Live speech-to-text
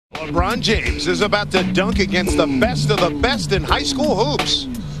LeBron James is about to dunk against the best of the best in high school hoops.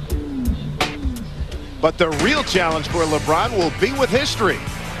 But the real challenge for LeBron will be with history.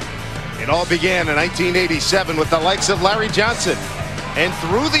 It all began in 1987 with the likes of Larry Johnson. And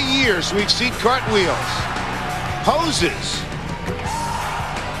through the years, we've seen cartwheels, poses,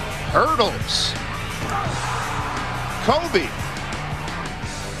 hurdles, Kobe,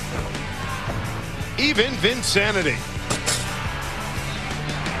 even Vinsanity.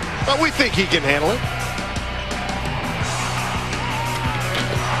 But we think he can handle it.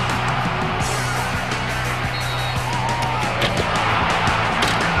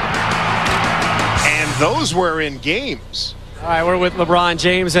 And those were in games. All right, we're with LeBron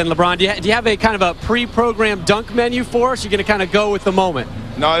James. And LeBron, do you have a kind of a pre-programmed dunk menu for us? You're going to kind of go with the moment?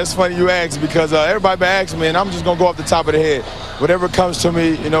 No, it's funny you ask because everybody been asking me, and I'm just going to go off the top of the head. Whatever comes to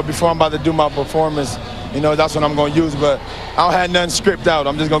me, before I'm about to do my performance, that's what I'm going to use. But I don't have nothing scripted out.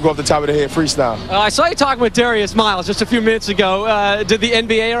 I'm just going to go off the top of the head, freestyle. I saw you talking with Darius Miles just a few minutes ago. Did the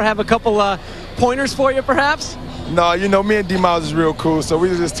NBA have a couple pointers for you, perhaps? No, me and D Miles is real cool, so we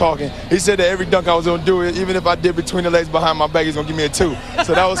was just talking. He said that every dunk I was going to do, even if I did between the legs behind my back, he's going to give me a 2.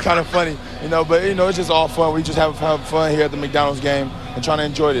 So that was kind of funny, but, it's just all fun. We just have fun here at the McDonald's game and trying to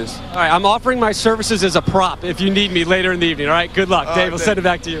enjoy this. All right, I'm offering my services as a prop if you need me later in the evening. All right, good luck. Dave, we'll send it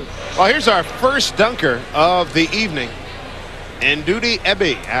back to you. Well, here's our first dunker of the evening. Ndudi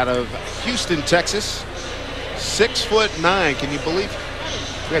Ebe out of Houston, Texas. 6'9". Can you believe it?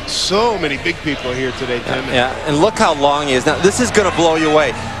 We had so many big people here today, Tim. Yeah, and look how long he is. Now, this is going to blow you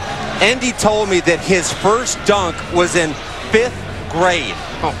away. Andy told me that his first dunk was in 5th grade.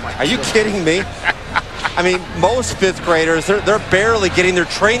 Oh my Are you kidding me? I mean, most 5th graders, they're barely getting their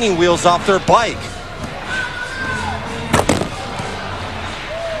training wheels off their bike.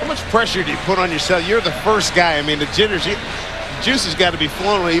 How much pressure do you put on yourself? You're the first guy. I mean, the jitters, the juice has got to be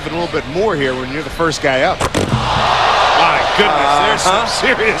flowing even a little bit more here when you're the first guy up. My goodness, there's some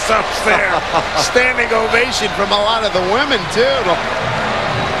serious ups there. Standing ovation from a lot of the women, too.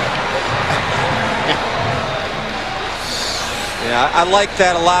 Yeah, I like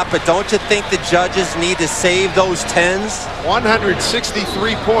that a lot, but don't you think the judges need to save those 10s?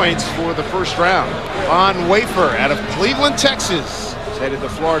 163 points for the first round. On Wafer out of Cleveland, Texas. He's headed to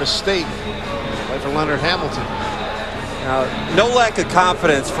Florida State. Play for Leonard Hamilton. Now, no lack of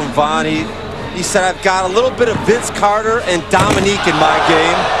confidence from Vaughn. He said, I've got a little bit of Vince Carter and Dominique in my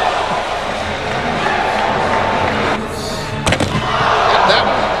game.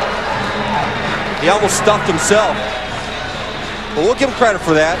 He almost stuffed himself. But we'll give him credit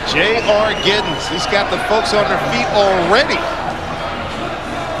for that. J.R. Giddens. He's got the folks on their feet already.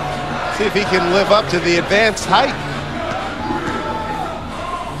 See if he can live up to the advanced height.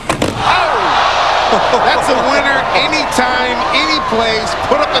 That's a winner anytime, any place.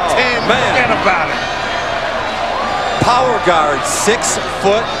 Put up a 10. Forget about it. Power guard, 6'6".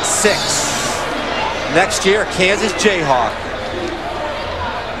 Next year, Kansas Jayhawk.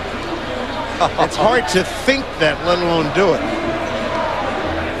 It's hard to think that, let alone do it.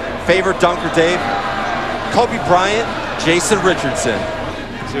 Favorite dunker, Dave? Kobe Bryant, Jason Richardson.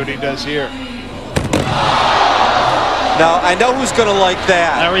 See what he does here. Now, I know who's going to like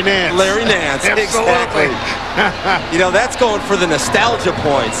that. Larry Nance. Larry Nance, exactly. That's going for the nostalgia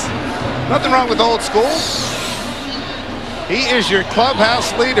points. Nothing wrong with old school. He is your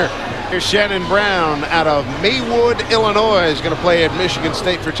clubhouse leader. Here's Shannon Brown out of Maywood, Illinois. Is going to play at Michigan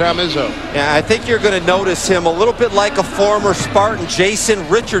State for Tom Izzo. Yeah, I think you're going to notice him a little bit like a former Spartan, Jason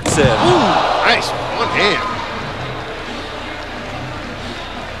Richardson. Ooh, nice. One hand.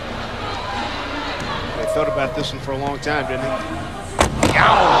 Thought about this one for a long time, didn't he?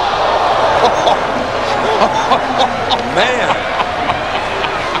 Man.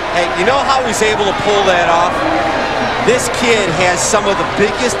 Hey, you know how he's able to pull that off? This kid has some of the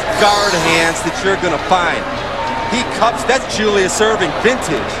biggest guard hands that you're going to find. He cups, that's Julius Erving vintage.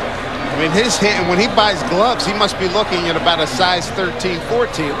 I mean, his hand, when he buys gloves, he must be looking at about a size 13,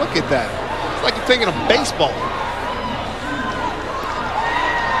 14. Look at that. It's like you're thinking of baseball.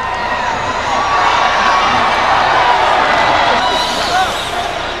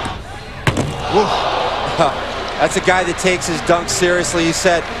 That's a guy that takes his dunk seriously. He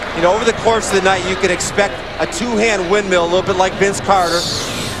said, over the course of the night, you can expect a 2-hand windmill, a little bit like Vince Carter.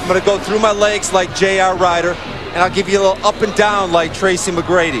 I'm going to go through my legs like J.R. Ryder, and I'll give you a little up and down like Tracy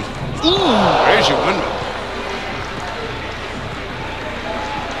McGrady. Ooh, there's your windmill.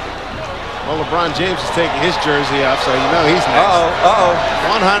 Well, LeBron James is taking his jersey off, so he's next.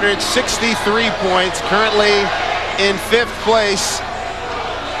 163 points, currently in 5th place.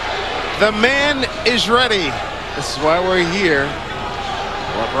 The man is ready. This is why we're here.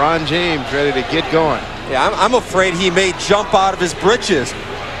 LeBron James ready to get going. Yeah, I'm afraid he may jump out of his britches.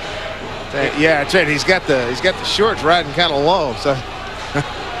 Yeah, that's right. He's got the shorts riding kind of low, so it's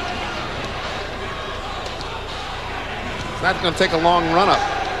not going to take a long run up.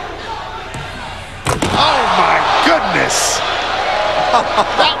 Oh my goodness!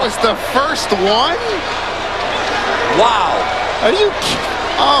 That was the first one. Wow. Are you?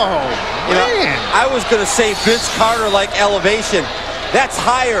 Oh man! I was going to say Vince Carter like elevation. That's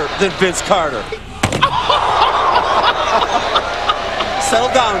higher than Vince Carter.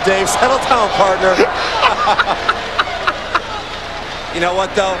 Settle down, Dave. Settle down, partner. You know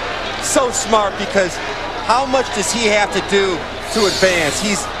what, though? So smart, because how much does he have to do to advance?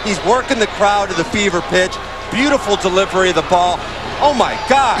 He's working the crowd to the fever pitch. Beautiful delivery of the ball. Oh, my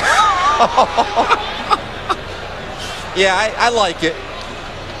gosh. Yeah, I like it.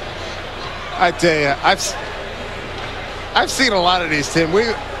 I tell you, I've seen a lot of these, Tim.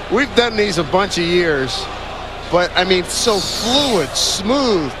 We've done these a bunch of years. But, I mean, so fluid,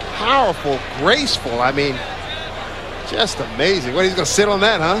 smooth, powerful, graceful. I mean, just amazing. What, he's going to sit on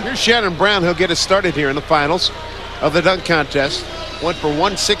that, huh? Here's Shannon Brown. He'll get us started here in the finals of the dunk contest. Went for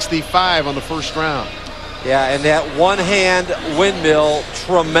 165 on the first round. Yeah, and that one-hand windmill,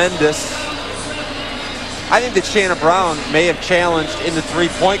 tremendous. I think that Shannon Brown may have challenged in the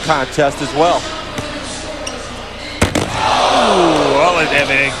three-point contest as well. Oh, all of them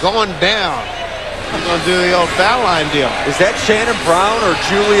going down. I'm going to do the old foul line deal. Is that Shannon Brown or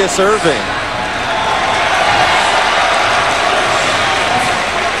Julius Erving?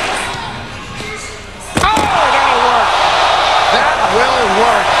 Oh, that'll work. That will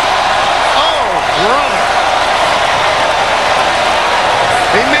work. Oh, brother.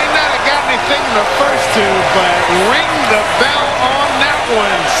 He may not have got anything in the first two, but ring the bell on that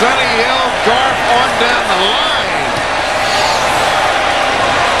one. Sonny Hill, Garf on down the line.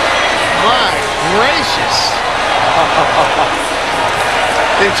 My gracious.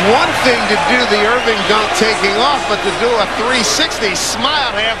 It's one thing to do the Irving dunk taking off, but to do a 360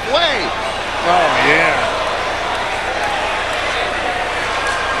 smile halfway. Oh, yeah.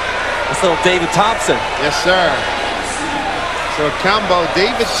 That's little David Thompson. Yes, sir. So a combo,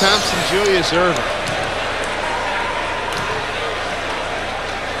 David Thompson, Julius Erving.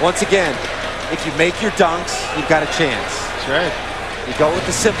 Once again, if you make your dunks, you've got a chance. That's right. You go with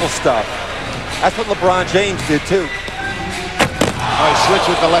the simple stuff. That's what LeBron James did, too. Oh, he switched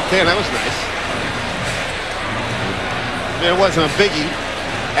with the left hand. That was nice. It wasn't a biggie.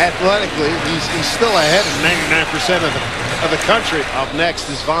 Athletically, he's still ahead of 99% of the country. Up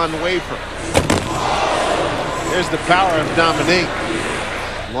next is Wafer. There's the power of Dominique.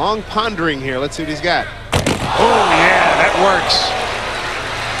 Long pondering here. Let's see what he's got. Oh, yeah, that works.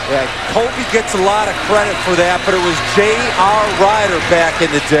 Yeah, Kobe gets a lot of credit for that, but it was J.R. Ryder back in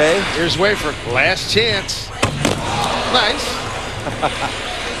the day. Here's Wafer. Last chance. Nice.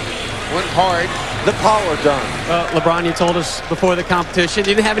 Went hard. The power dunk. LeBron, you told us before the competition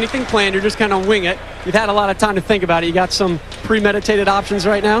you didn't have anything planned. You're just kind of wing it. You've had a lot of time to think about it. You got some premeditated options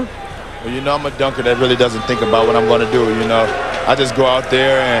right now? Well, you know, I'm a dunker that really doesn't think about what I'm going to do, you know. I just go out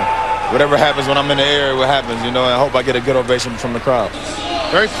there and whatever happens when I'm in the air, what happens, you know, and I hope I get a good ovation from the crowd.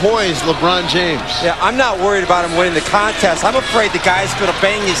 Very poised, LeBron James. Yeah, I'm not worried about him winning the contest. I'm afraid the guy's going to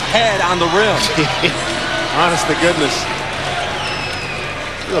bang his head on the rim. Honest to goodness.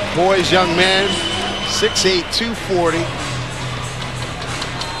 The poised young man, 6'8", 240.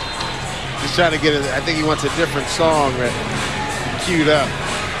 He's trying to get it. I think he wants a different song queued up.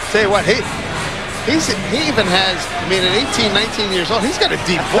 Tell you what, he even has, I mean, at 18, 19 years old, he's got a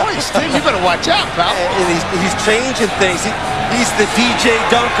deep voice, Tim. You better watch out, pal. And he's changing things. He's the DJ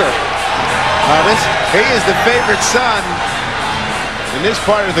dunker. He is the favorite son in this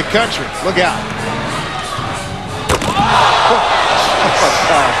part of the country. Look out.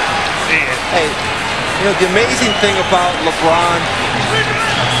 Hey, you know, the amazing thing about LeBron,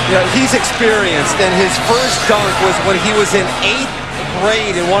 you know, he's experienced, and his first dunk was when he was in 8th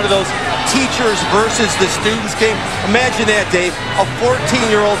grade in one of those teachers versus the students game. Imagine that, Dave, a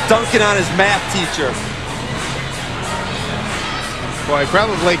 14-year-old dunking on his math teacher. Boy,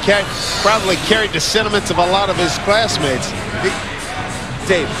 probably carried the sentiments of a lot of his classmates.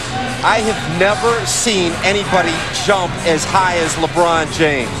 Dave, I have never seen anybody jump as high as LeBron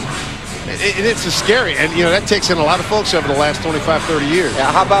James. It's scary, and you know that takes in a lot of folks over the last 25, 30 years.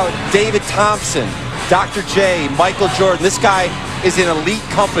 Yeah, how about David Thompson, Dr. J, Michael Jordan? This guy is in elite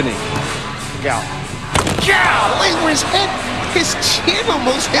company. Golly, where his chin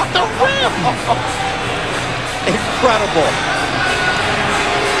almost hit the rim. Incredible.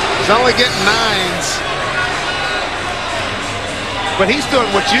 He's only getting 9s. But he's doing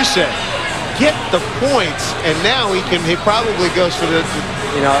what you said. Get the points, and now he probably goes for the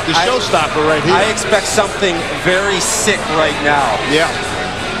showstopper right here. I expect something very sick right now. Yeah.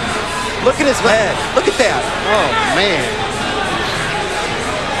 Look at his head. Look at that. Oh, man.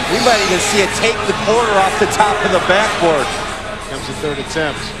 We might even see it take the quarter off the top of the backboard. Comes the third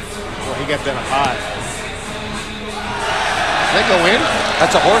attempt. Well, he got that high. Did that go in?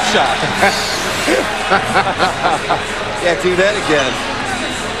 That's a horse shot. Yeah, do that again.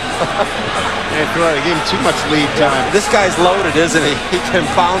 Man, he gave him too much lead time. This guy's loaded, isn't he? He can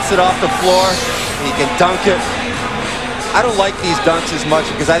bounce it off the floor. He can dunk it. I don't like these dunks as much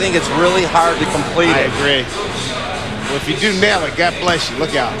because I think it's really hard to complete I it. agree. Well, if you do nail it, God bless you.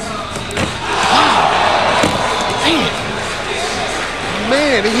 Look out. Wow.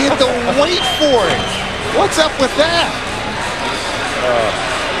 Man, he had to wait for it. What's up with that?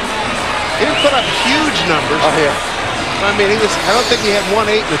 He didn't put up huge numbers. Oh, yeah. I mean, I don't think he had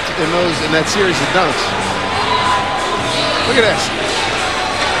 1-8 in that series of dunks. Look at this.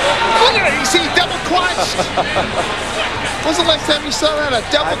 Look at it. You see, he double clutched. When's the last time you saw that? A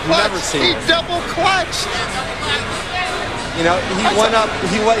double clutch? Never seen He it. double clutched. You know, he went up.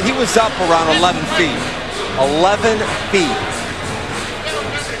 He was up around 11 feet. 11 feet.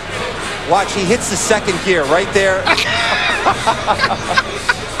 Watch, he hits the second gear right there.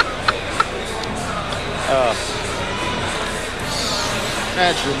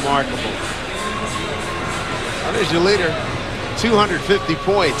 That's remarkable. Well, there's your leader. 250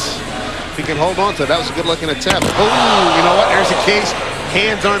 points. If he can hold on to it, that was a good-looking attempt. Oh, you know what? There's a case.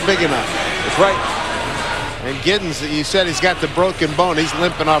 Hands aren't big enough. That's right. And Giddens, you said he's got the broken bone. He's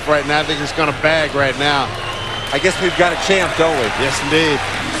limping off right now. I think he's going to bag right now. I guess we've got a champ, don't we? Yes, indeed.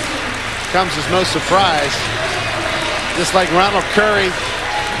 Comes as no surprise. Just like Ronald Curry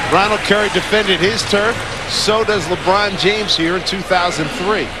defended his turf, so does LeBron James here in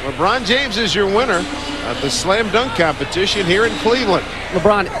 2003. LeBron James is your winner of the slam dunk competition here in Cleveland.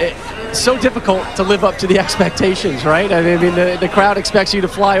 LeBron, it's so difficult to live up to the expectations, right? I mean, the crowd expects you to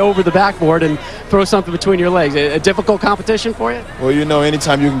fly over the backboard and throw something between your legs. A difficult competition for you? Well, you know,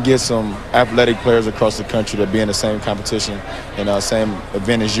 anytime you can get some athletic players across the country to be in the same competition and same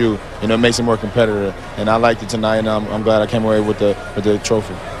event as you, it makes it more competitive. And I liked it tonight, and I'm glad I came away with the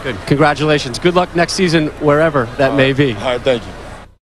trophy. Good. Congratulations. Good luck next season, wherever that may be. All right, thank you.